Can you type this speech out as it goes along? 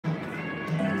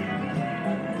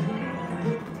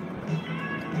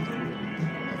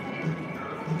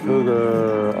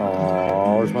Cougar.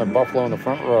 Oh, there's my buffalo in the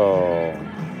front row.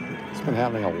 It's been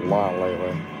happening a lot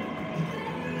lately.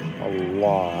 A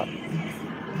lot.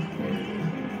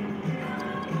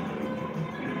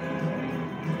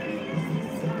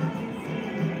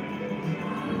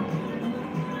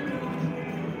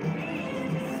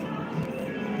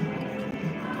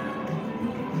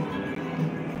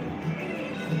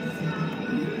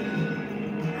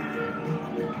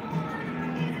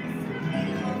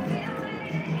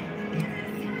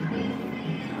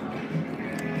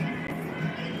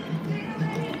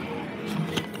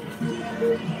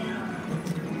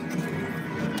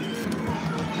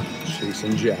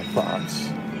 Chasing jackpots.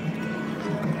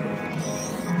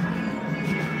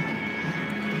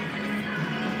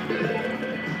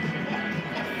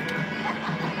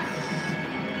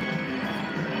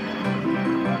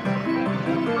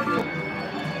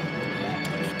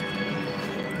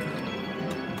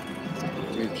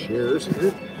 Take chairs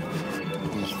here.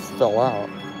 Just fell out.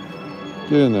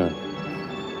 Get in there.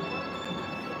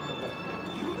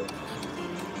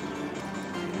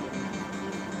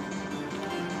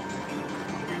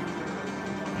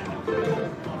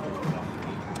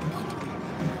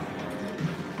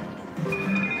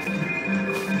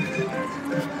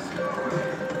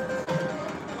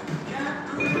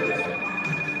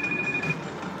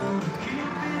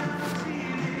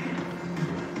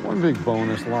 One big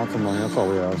bonus, lots of money, that's all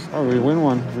we ask. Oh, we win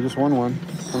one. We just won one.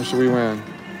 How much do we win?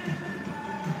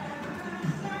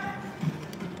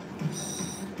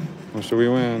 How much do we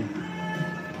win?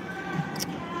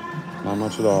 Not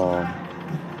much at all.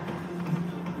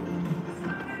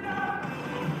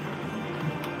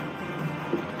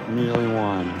 Immediately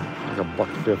won, like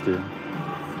 $1.50.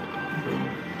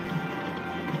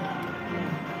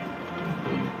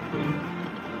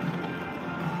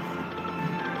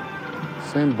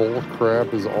 Same bowl of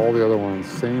crap as all the other ones.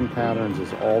 Same patterns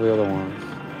as all the other ones.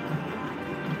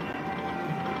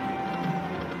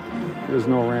 There's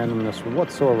no randomness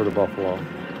whatsoever to Buffalo.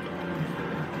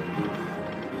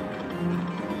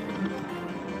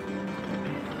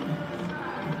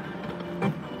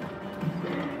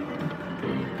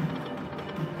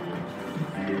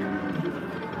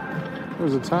 There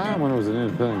was a time when it was an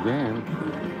independent game.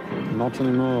 Not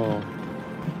anymore.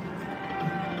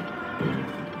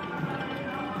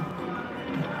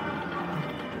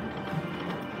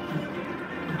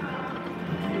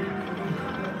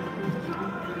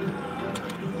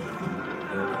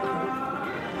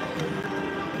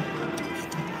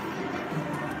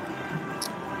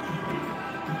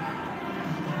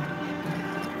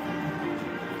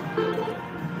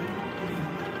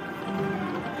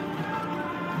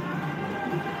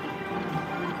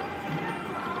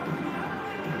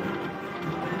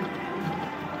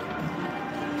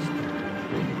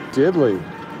 Diddly.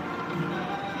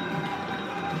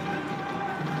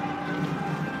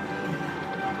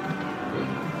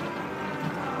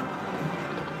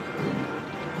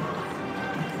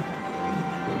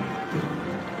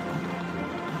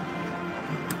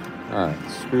 All right,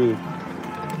 screw it.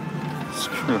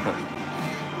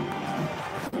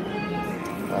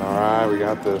 All right, we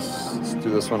got this. Let's do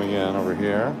this one again over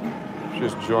here.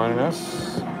 Just joining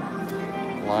us.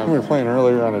 Live. We were playing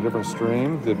earlier on a different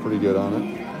stream. Did pretty good on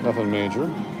it. Nothing major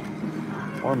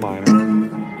or minor.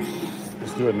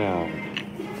 Let's do it now.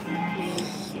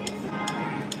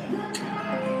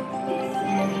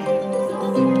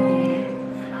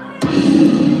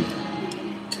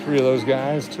 Three of those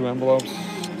guys, 2 envelopes.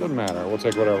 Doesn't matter. We'll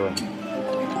take whatever.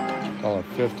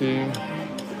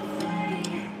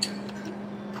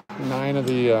 $1.50. 9 of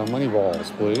the money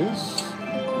balls, please.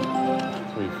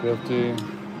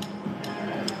 $3.50.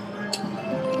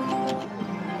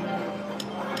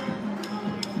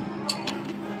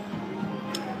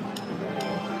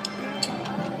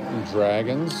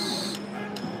 Dragons.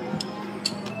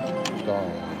 Oh.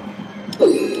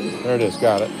 There it is,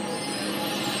 got it.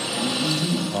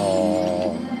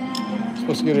 Oh, I'm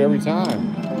supposed to get it every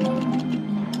time.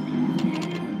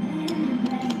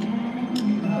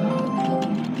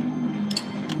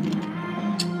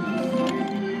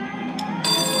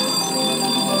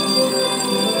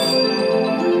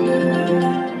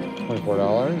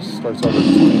 $24. Starts over at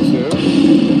 22.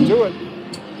 Didn't do it.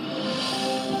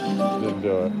 Didn't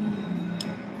do it.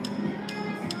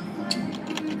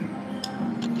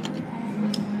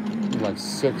 Like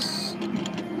 6,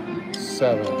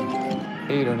 7,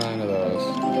 8 or 9 of those.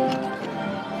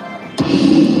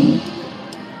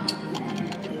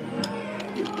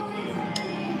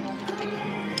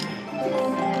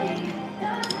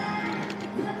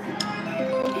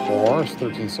 $4 is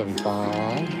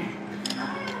 $13.75.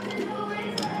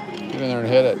 Get in there and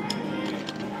hit it.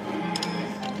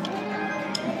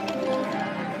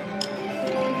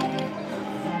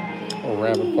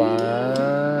 rapid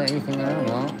fire. Anything there?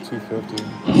 No.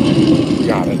 250.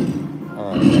 Got it.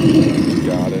 All right.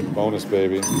 Got it. Bonus,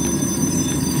 baby.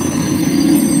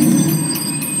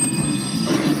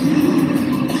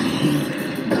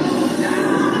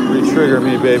 Re-trigger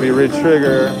me, baby.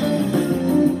 Re-trigger.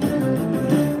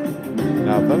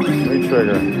 Nothing.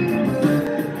 Re-trigger.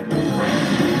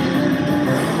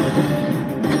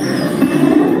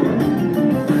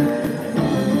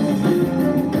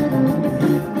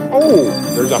 Oh,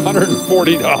 there's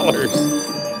 $140.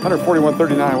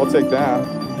 $141.39. We'll take that.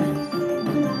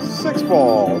 6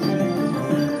 balls.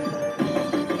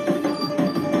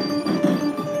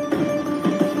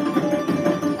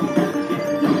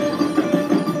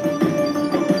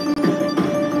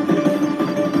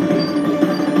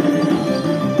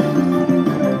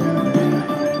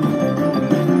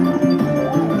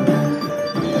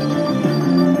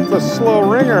 It's a slow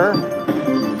ringer.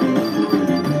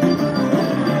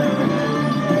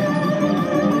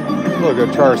 Look,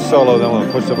 guitar solo, then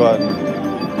we'll push the button.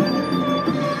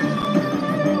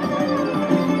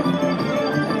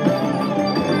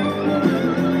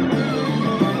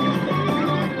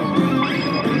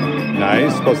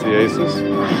 Nice, plus the aces.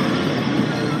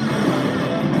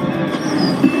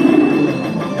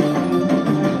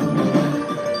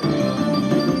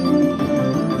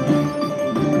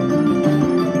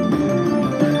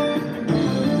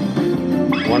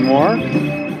 One more.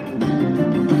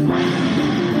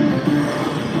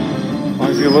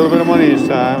 A little bit of money each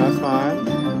time, that's fine.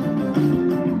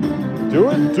 Do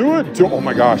it, do it, do it. Oh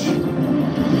my gosh.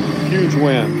 Huge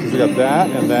win. Because we got that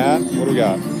and that. What do we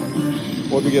got?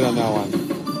 What did we get on that one?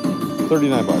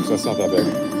 39 bucks, that's not that big.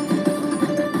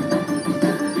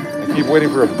 I keep waiting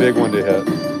for a big one to hit.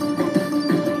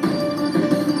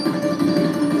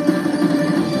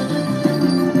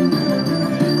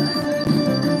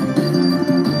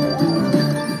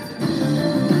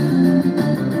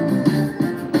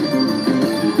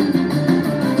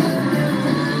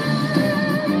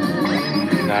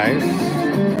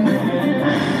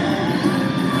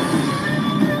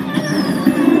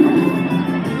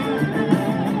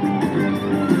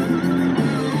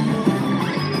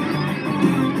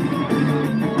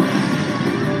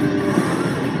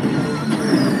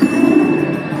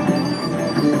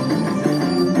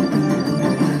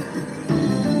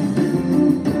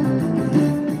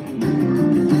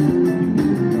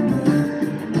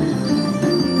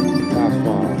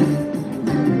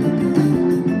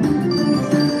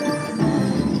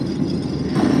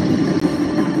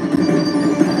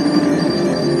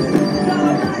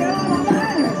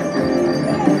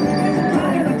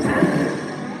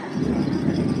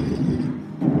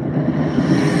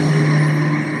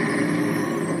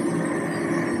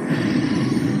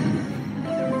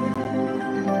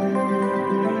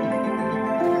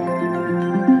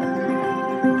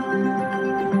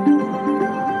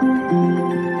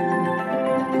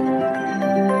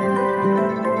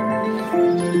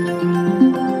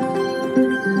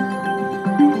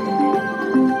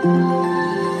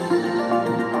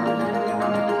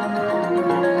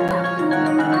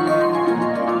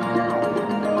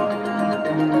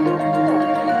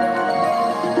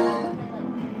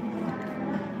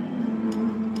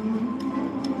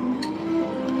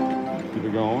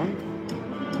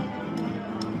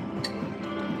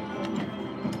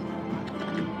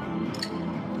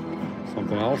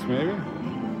 Maybe?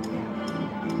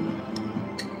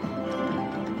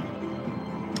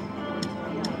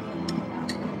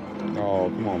 Oh,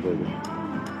 come on, baby.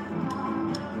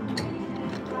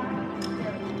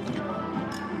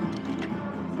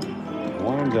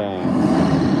 One and down.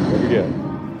 What do we get?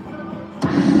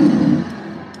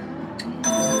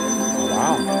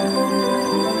 Wow.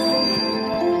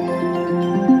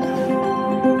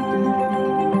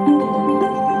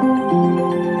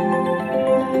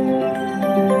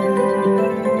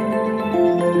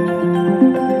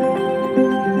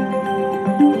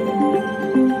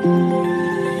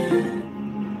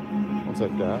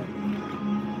 Like that.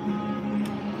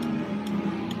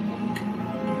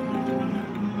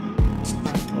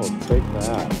 Oh, take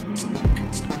that.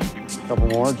 A couple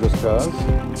more just cuz.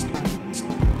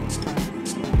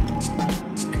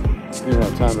 You don't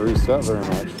have time to reset very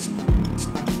much.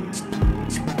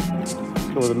 Let's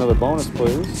go with another bonus,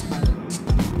 please.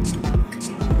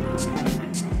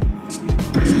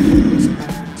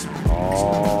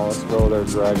 Oh, let's go there,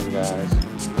 dragon guys.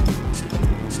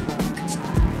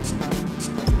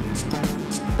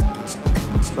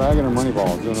 Dragon or money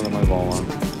ball? Do another money ball one.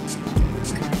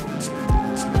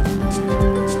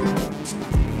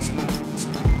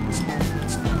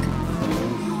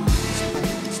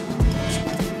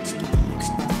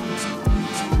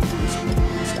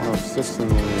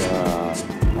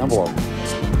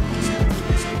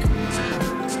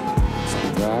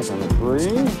 Jack on the 3.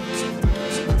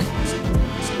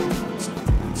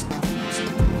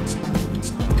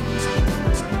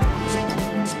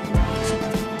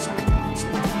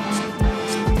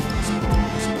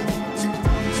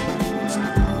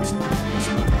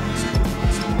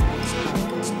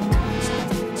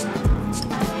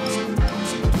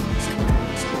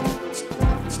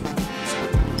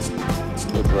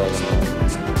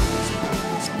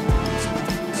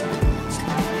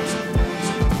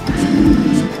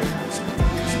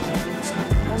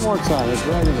 One more time, the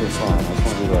dragon is fine. I just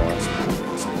want to do the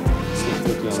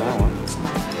 650 on that one.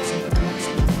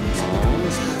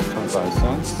 Nice, 25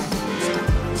 cents.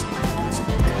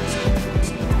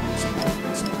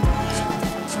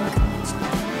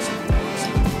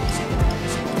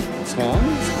 $10,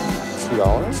 $2.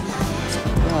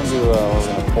 We're going to do, we're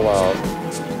going to pull out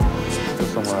to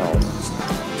somewhere else.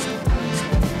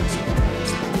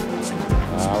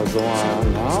 That was the one.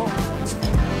 Now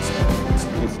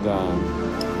it's done.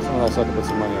 Someone else had to put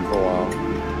some money in for a while.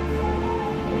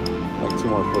 Like 2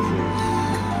 more pushes.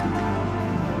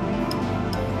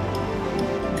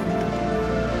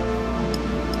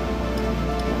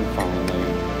 And finally,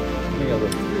 we got the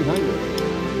 300.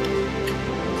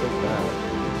 Take that.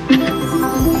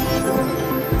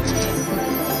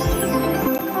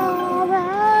 All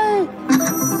right.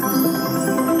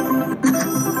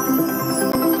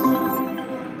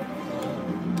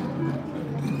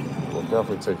 We'll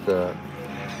definitely take that.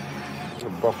 There's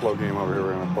a Buffalo game over here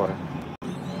we're going to play.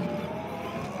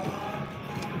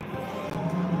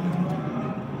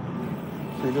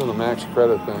 So you're doing the max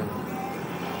credit thing.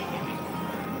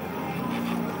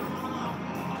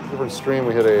 Different stream,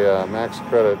 we hit a max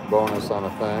credit bonus on a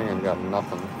thing and got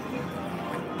nothing.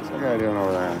 What's that guy doing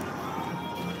over there?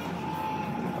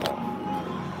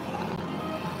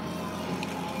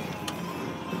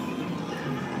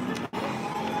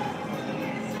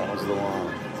 That was the one.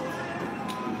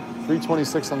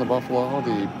 326 on the Buffalo.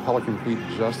 The Pelican Pete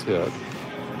just hit.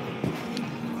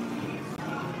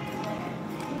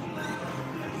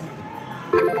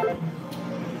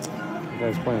 You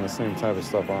guys playing the same type of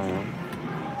stuff I am.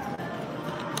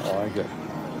 I like it.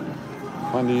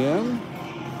 Wendy in.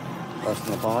 Rest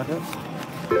in the pocket.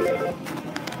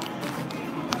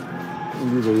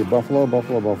 Usually Buffalo,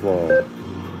 Buffalo, Buffalo.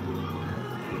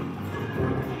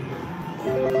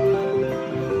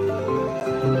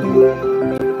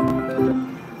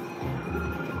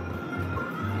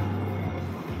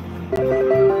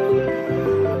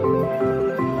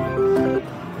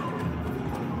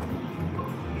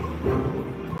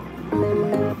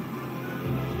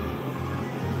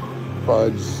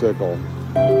 Sickle.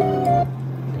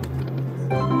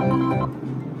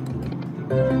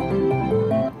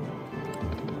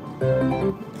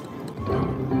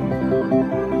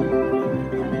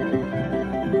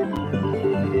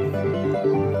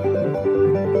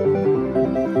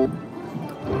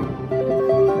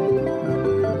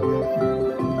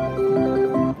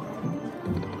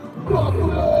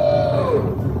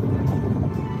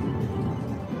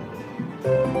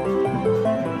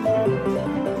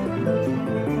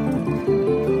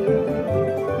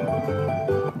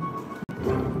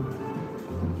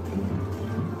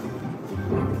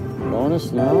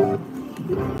 Now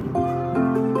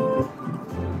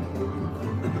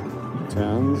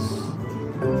 10s.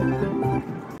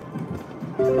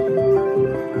 I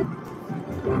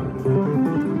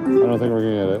don't think we're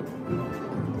gonna get it.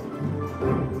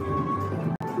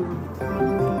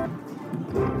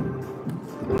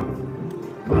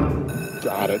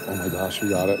 Got it. Oh my gosh, we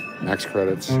got it. Max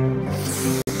credits.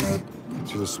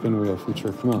 To the spin wheel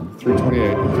feature. Come on.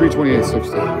 328.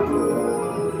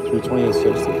 328.60.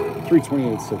 328.60.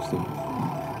 328.60.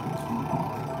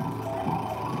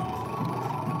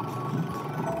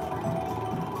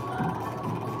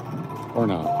 Or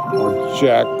not. Or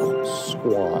jack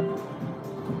squat.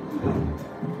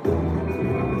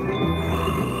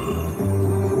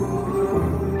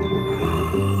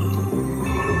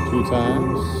 Two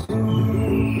times.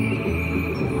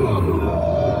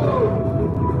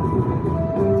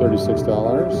 $36.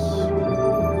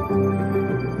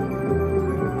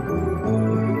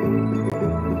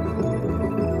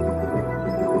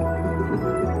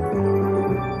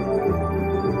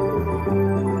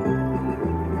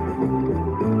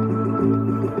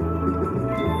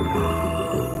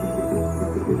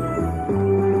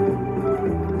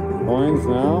 Coins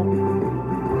now.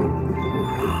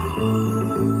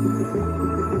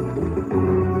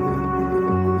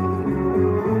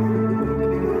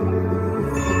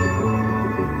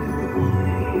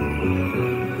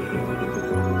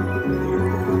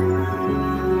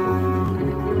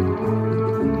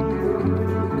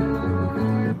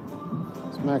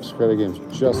 Max credit games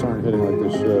just aren't hitting like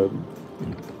they should.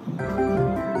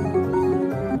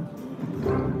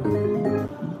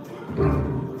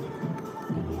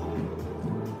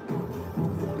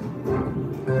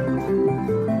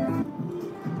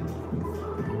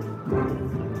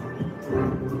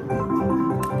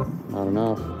 Not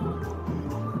enough.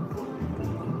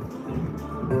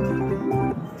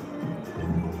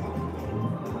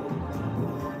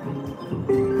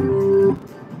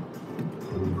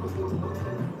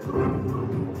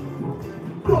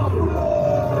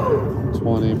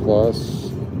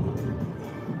 Plus.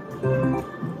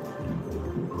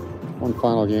 One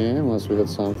final game, unless we hit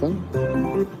something.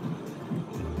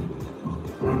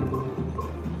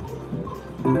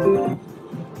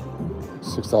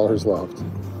 $6 left.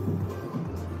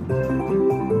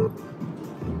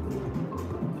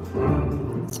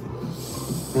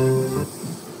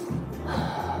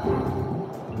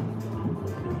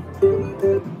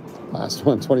 Last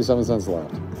one, 27 cents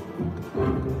left.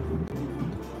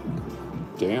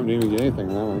 Damn, didn't even get anything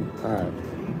on that one. All right.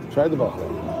 Tried the buffalo.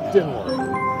 Didn't work.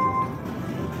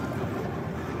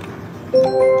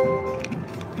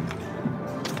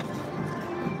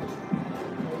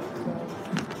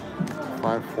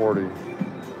 $5.40.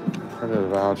 Printed a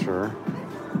voucher.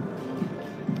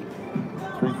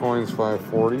 3 coins,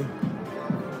 $5.40.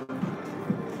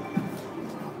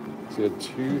 So he had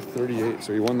 $2.38.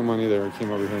 So he won the money there. He came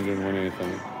over here and didn't win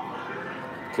anything.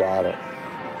 Got it.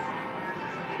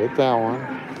 Hit that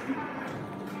one.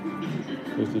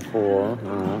 54. All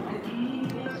right.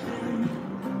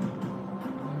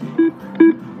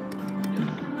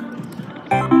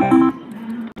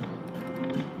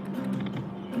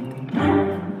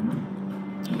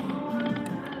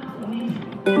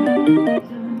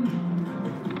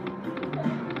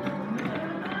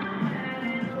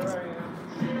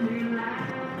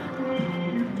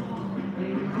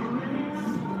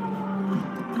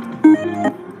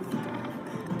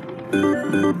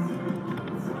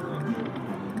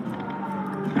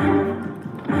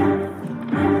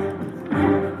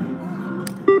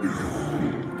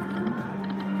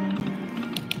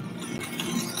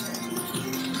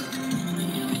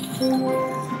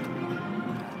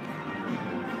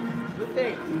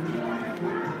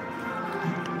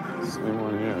 Same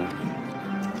one here.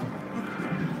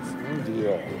 Same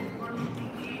deal.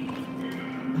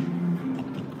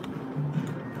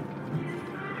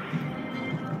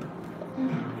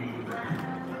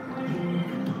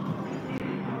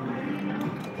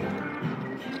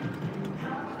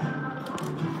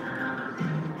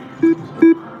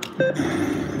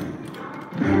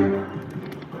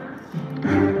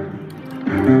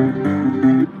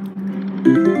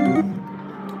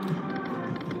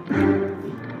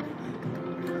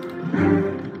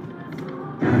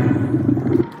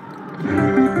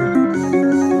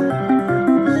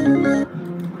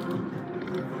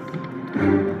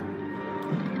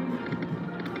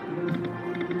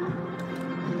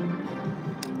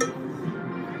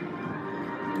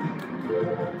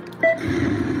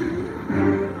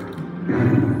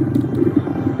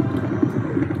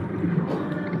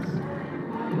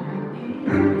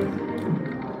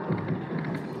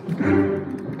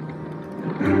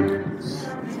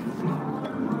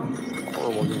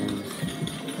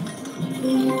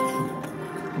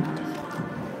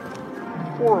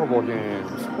 Horrible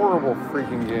games. Horrible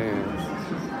freaking games.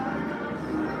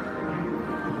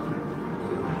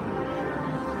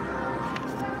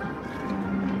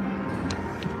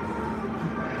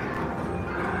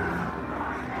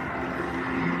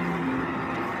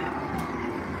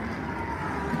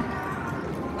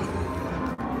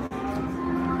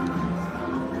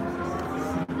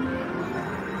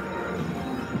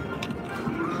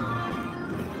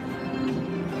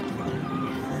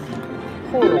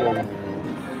 Horrible games.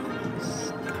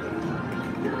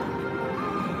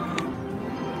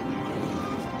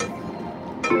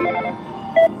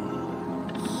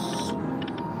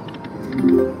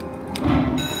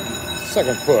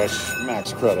 Second push,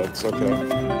 max credits, okay.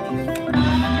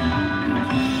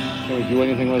 Can we do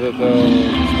anything with it though?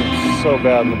 It's been so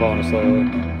bad in the bonus lately.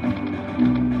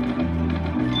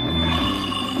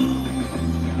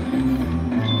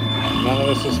 None of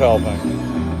this is helping.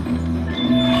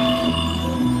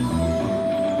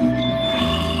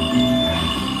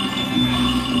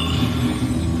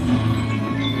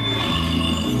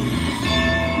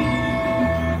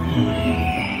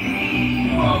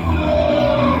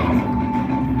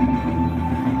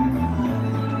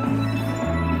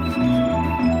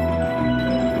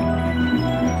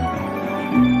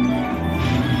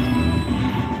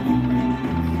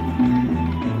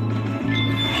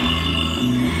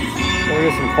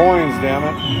 Some coins, damn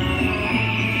it.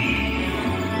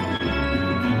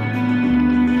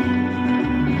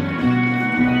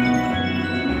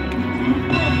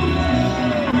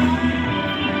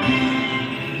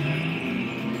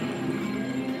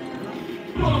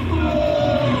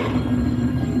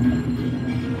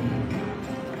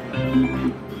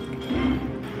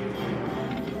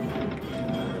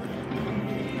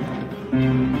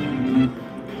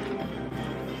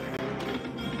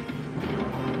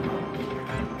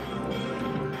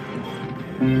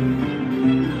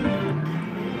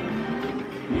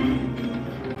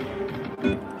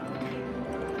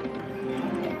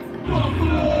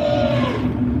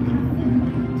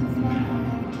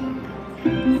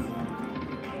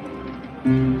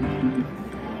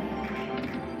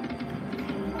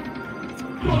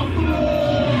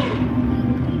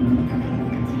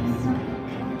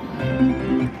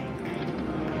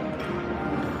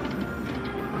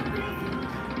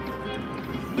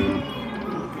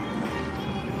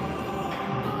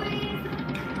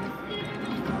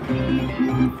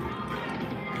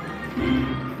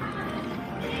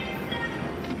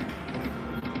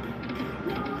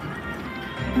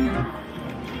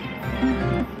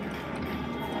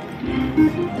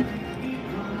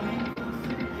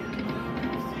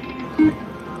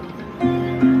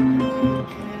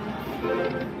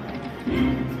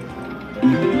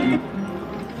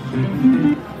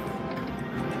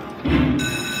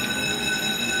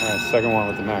 Second one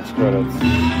with the max credits.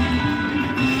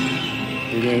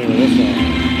 We did it with this one.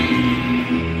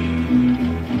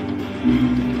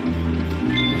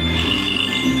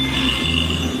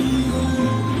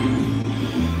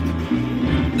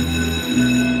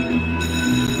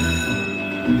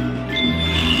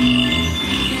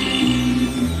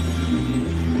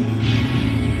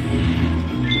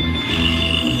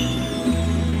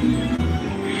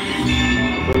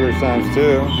 Bigger times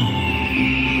too.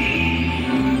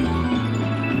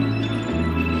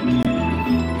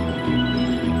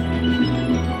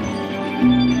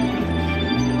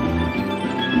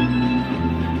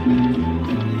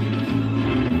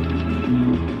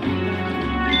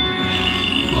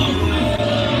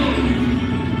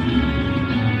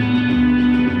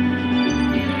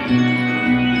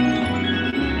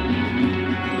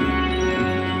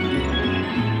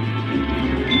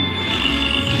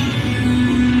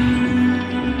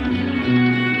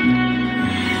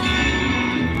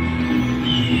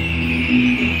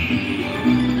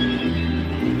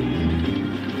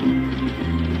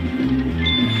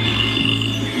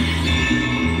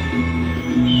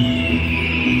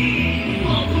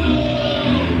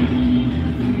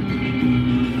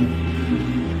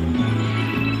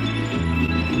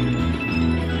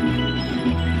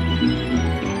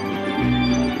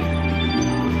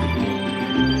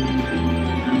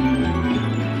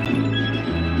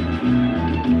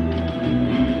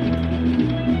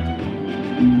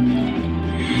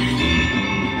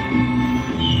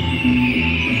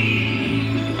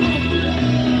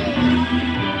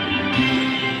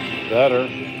 Better.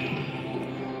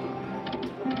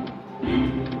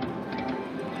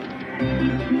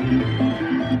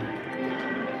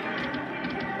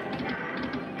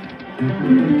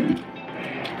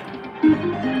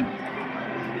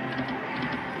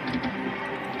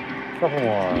 Couple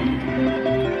more.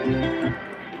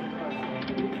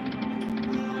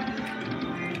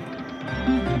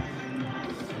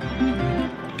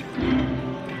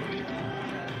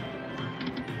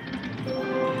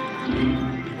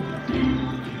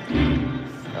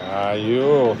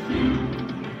 You.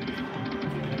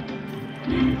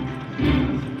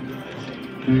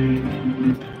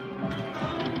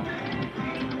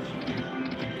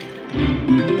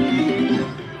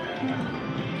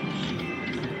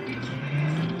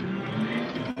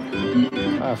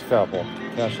 Last couple.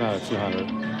 Cashing out at 200.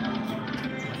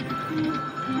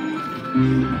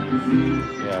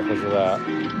 Yeah, because of that.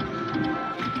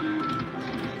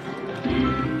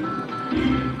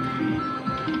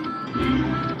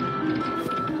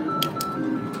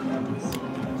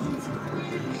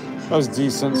 That was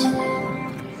decent.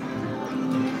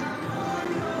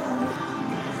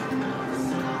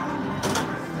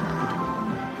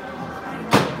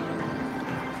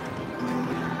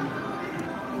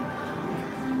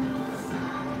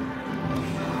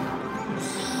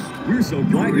 We're so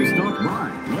glad you stopped by.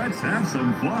 Let's have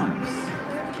some fun.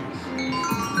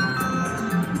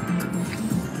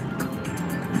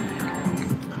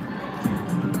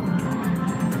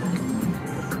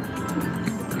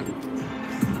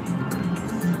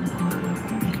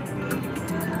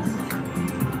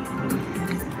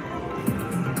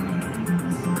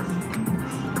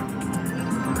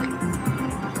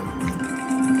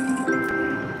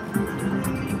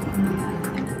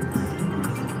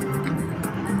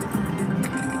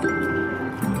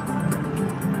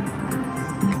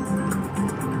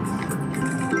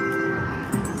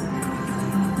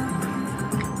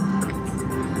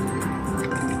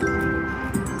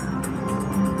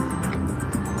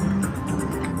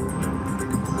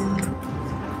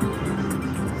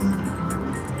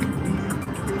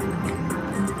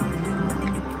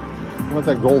 How about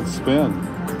that gold spin?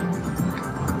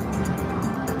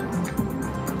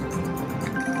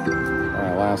 All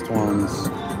right, Last ones.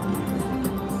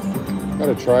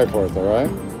 Gotta try for it though,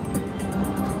 right?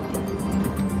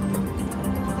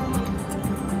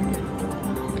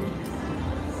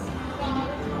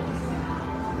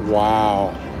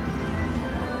 Wow.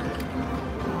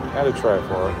 Gotta try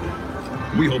for it.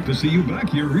 We hope to see you back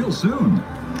here real soon.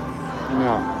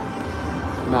 No.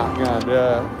 Not gonna do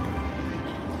it.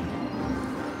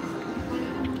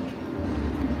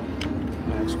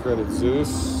 Max credit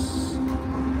Zeus.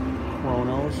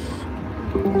 Chronos.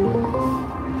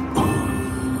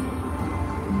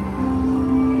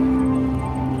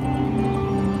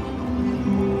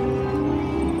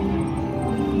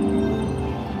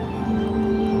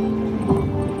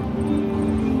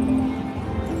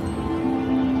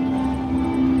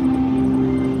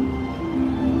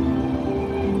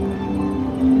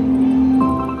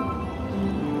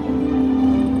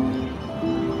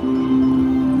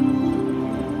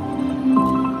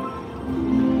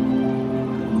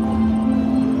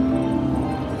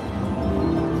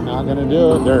 Gonna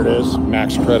do it. There it is.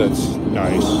 Max credits.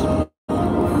 Nice.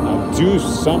 Now do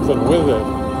something with it.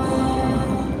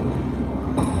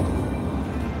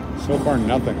 So far,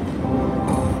 nothing.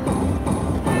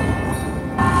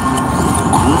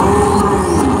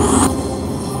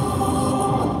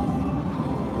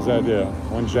 What's that do?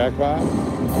 One jackpot?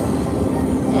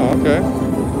 Oh, okay.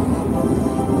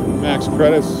 Max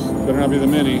credits. Better not be the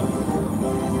mini.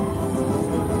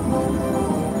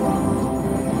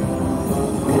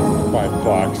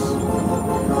 $5,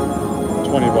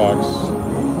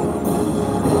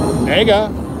 $20. Mega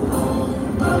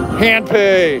hand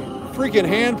pay, freaking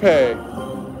hand pay.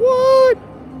 What?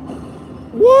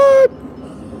 What?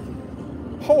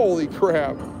 Holy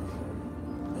crap!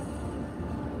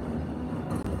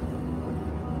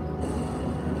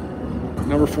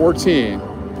 Number 14.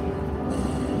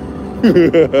 I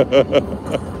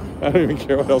don't even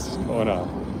care what else is going on.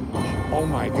 Oh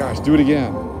my gosh! Do it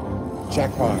again.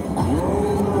 Jackpot.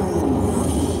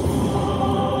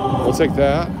 We'll take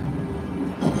that.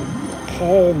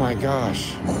 Oh my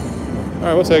gosh. All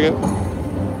right, we'll take it.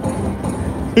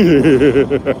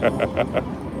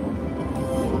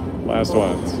 Last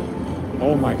ones.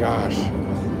 Oh my gosh.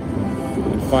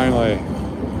 And finally,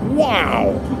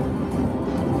 wow.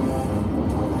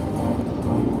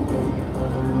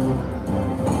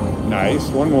 Nice,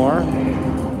 one more.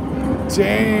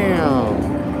 Damn.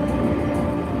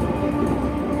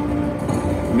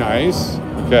 Nice.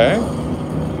 Okay.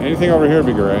 Anything over here would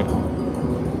be great.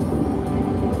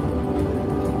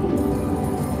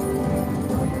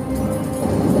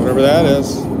 Whatever that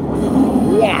is.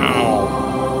 Wow.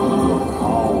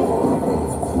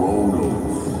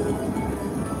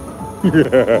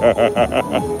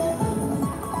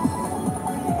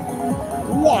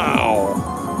 Wow.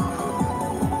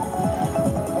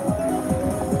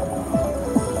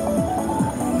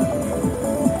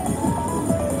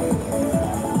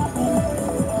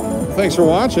 Thanks for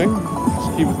watching.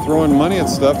 Just keep throwing money at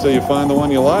stuff till you find the one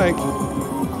you like.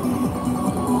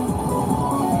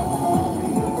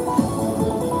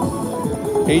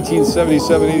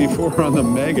 $1877.84 on the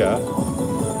Mega.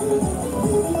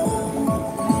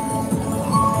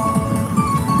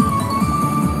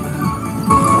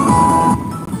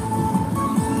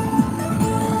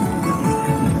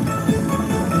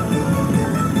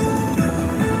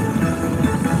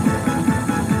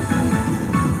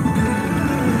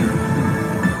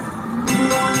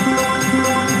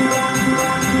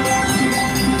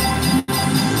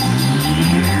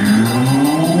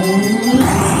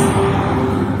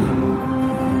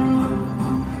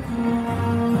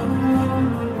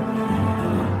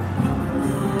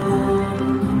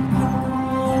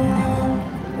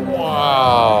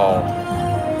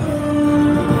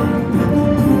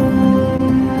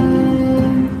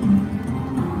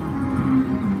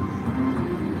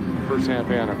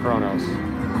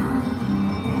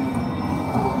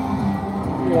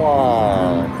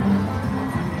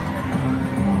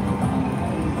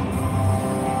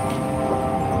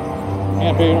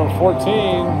 Campaign number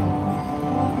 14.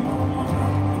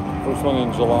 First one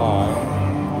in July.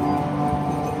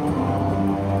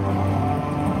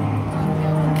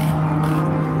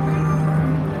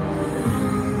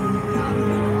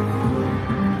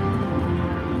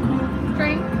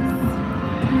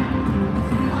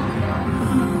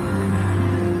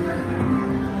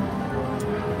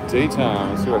 Daytime.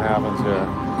 Let's see what happens here.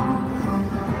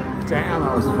 Damn,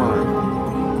 that was fun.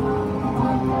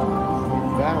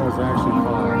 That was actually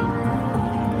fun.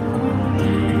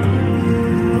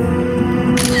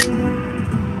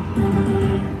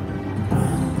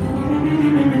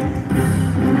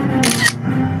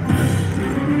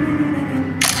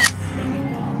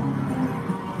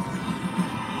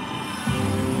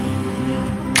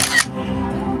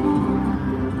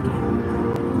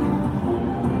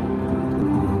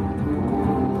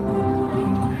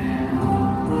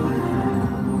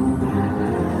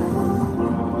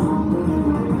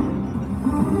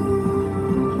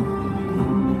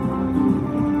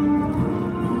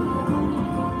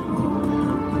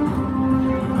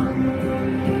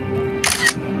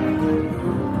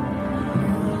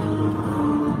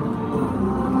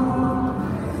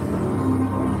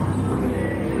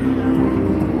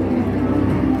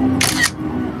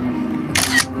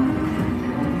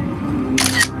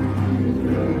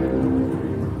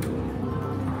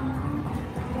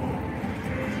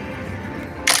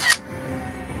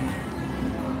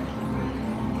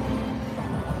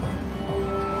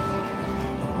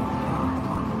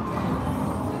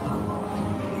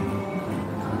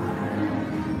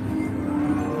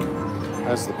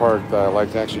 That's the part that I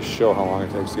like to actually show how long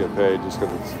it takes to get paid, just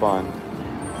because it's fun.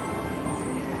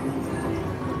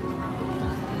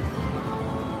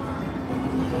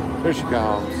 Here she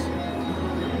comes.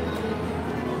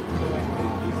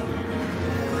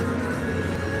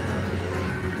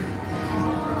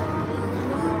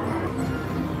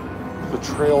 The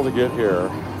trail to get here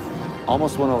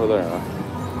almost went over there.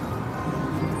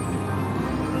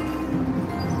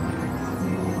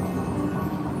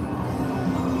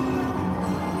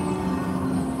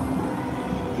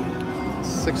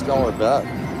 $6 bet.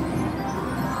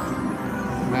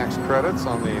 Max credits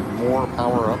on the more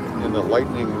power up in the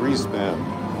lightning respin.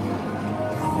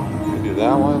 We do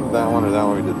that one, or that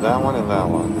one. We did that one and that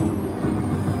one.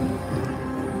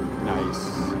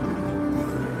 Nice.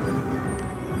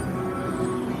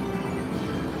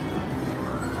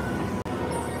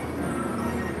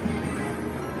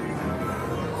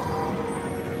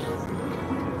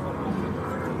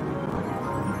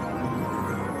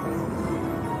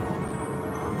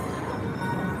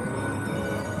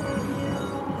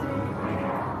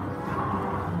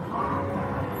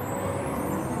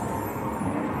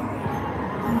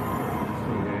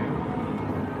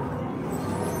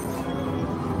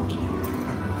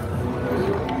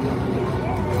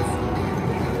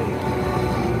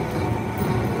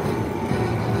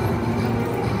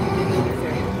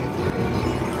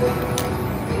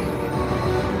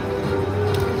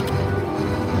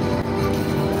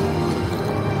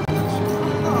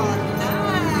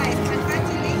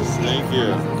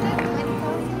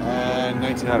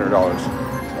 $1,900.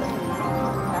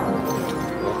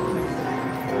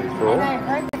 Very cool.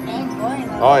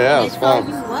 Oh yeah, it's fun.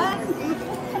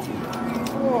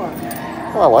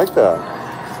 Oh, I like that.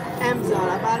 Amazon,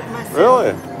 I bought it myself.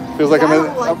 Really? Feels like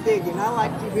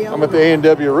I'm at the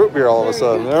A&W root beer all of a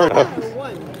sudden. There we go.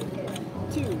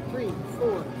 1, 2, 3,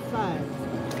 4, 5,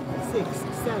 6,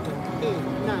 7, 8,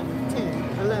 9,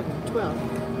 10, 11, 12,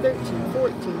 13,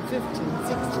 14, 15,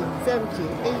 16, 17,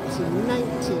 18,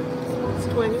 19,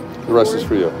 20. The rest is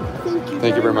for you.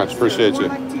 Thank you very much. Appreciate you.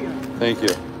 Like Thank you.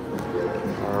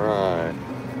 All right.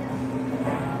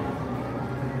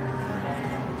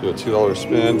 Do a $2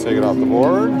 spin, take it off the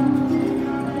board.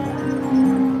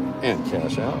 And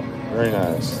cash out. Very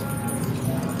nice.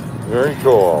 Very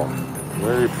cool.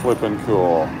 Very flippin'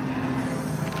 cool.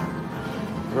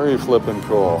 Very flippin'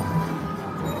 cool.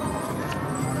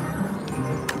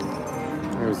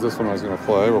 Here's this one I was going to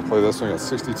play. We'll play this one. Got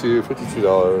 $62,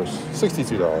 $52,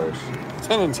 $62.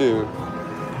 10 and 2.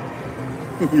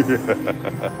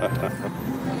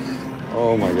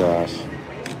 Oh my gosh.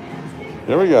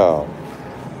 Here we go.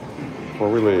 Before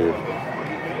we leave.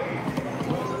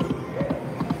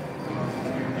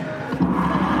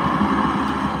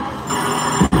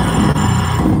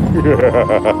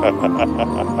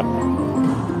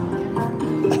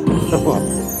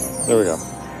 There we go.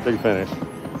 Big finish.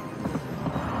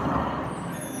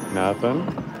 Nothing.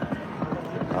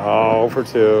 Oh, for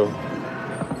 2.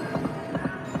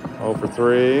 Oh, for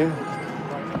 3.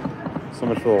 So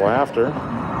much for the laughter.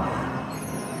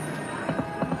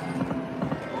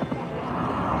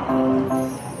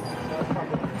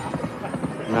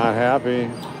 Not happy.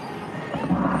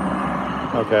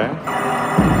 Okay.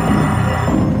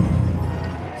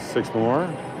 6 more.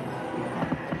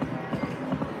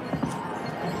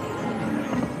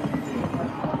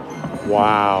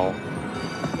 Wow.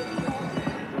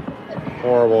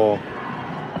 Horrible.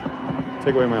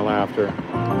 Take away my laughter.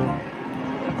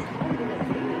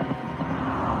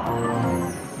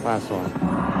 Last one.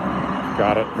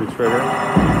 Got it. Retrigger.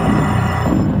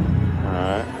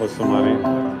 Alright. What's the money?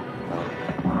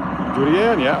 Do it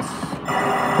again. Yes.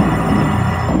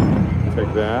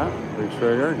 Take that.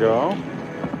 Retrigger. Go.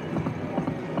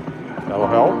 That'll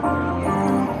help.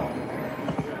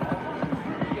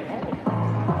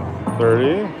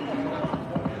 30.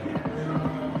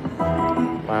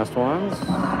 Last ones.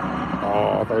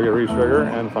 Oh, I thought we could retrigger.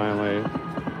 And finally,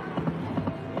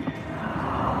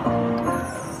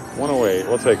 108.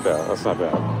 We'll take that. That's not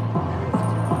bad.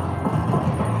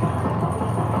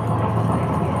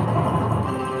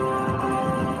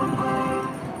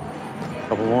 A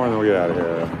couple more and then we'll get out of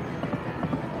here.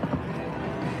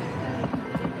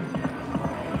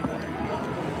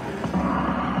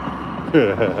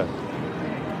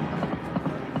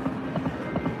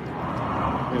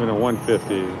 Even a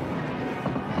 150.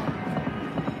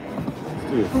 Let's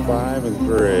do 5 and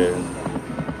 3.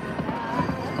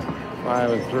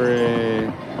 5 and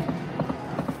 3.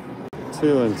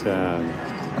 2 and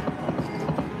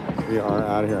 10. We are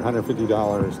out of here.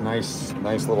 $150.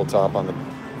 Nice little top on the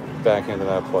back end of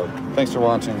that plug. Thanks for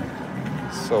watching.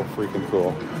 So freaking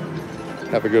cool.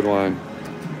 Have a good one.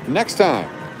 next time,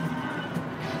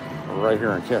 right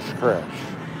here on Catch the Crash.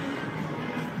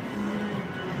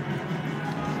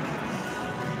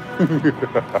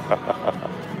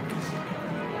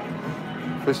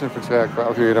 Fishing for tack.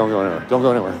 Okay, don't go anywhere. Don't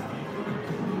go anywhere.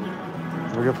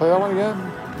 Are we gonna play that one again?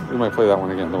 We might play that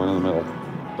one again, the one in the middle.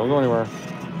 Don't go anywhere.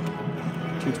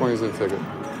 220's in the ticket.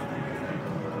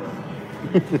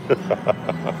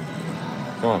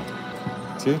 Come on.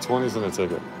 220's in the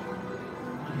ticket.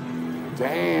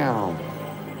 Damn.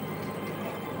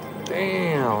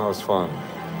 Damn, that was fun.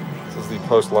 This is the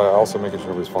post live. Also making sure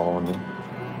nobody's following me.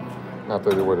 Not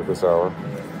that they would at this hour.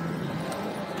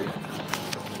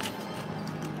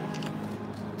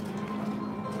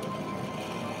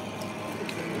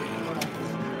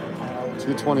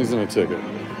 $220's in a ticket.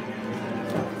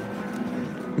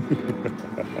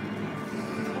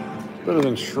 Better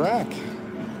than Shrek.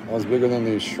 That was bigger than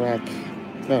the Shrek.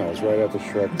 No, it was right after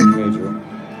Shrek Major.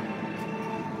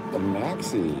 The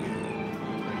Maxi.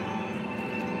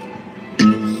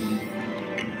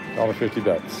 $1.50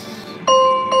 bets.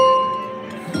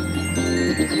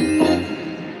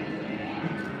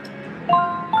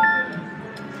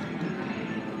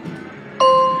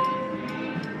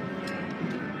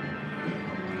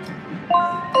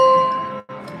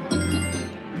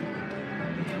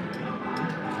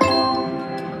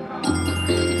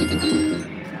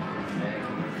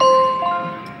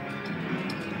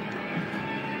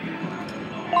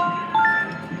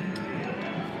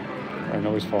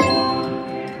 Nobody's following.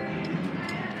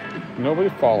 Nobody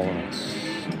following us.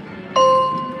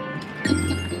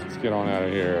 Let's get on out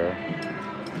of here.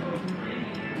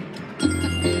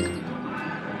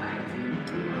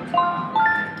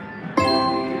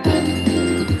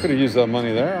 Could have used that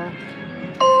money there.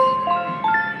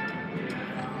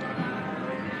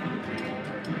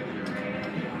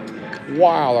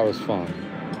 Wow, that was fun.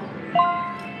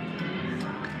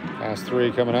 Last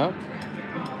three coming up.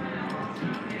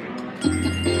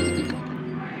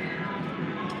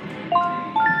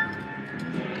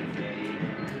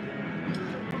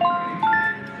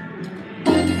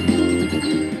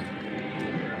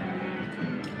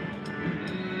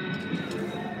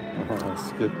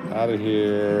 Let's get out of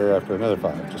here after another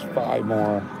 5. Just 5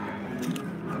 more.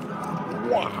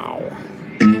 Wow.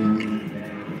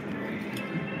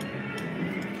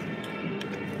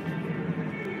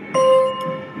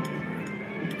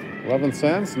 11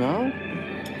 cents now?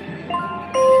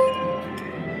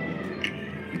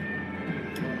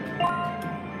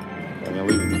 I'm gonna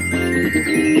leave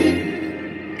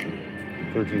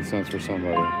 13 cents for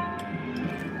somebody.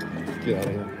 Get out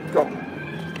of here. Go.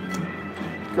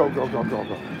 Go, go, go, go,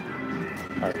 go.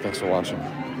 All right, thanks for watching.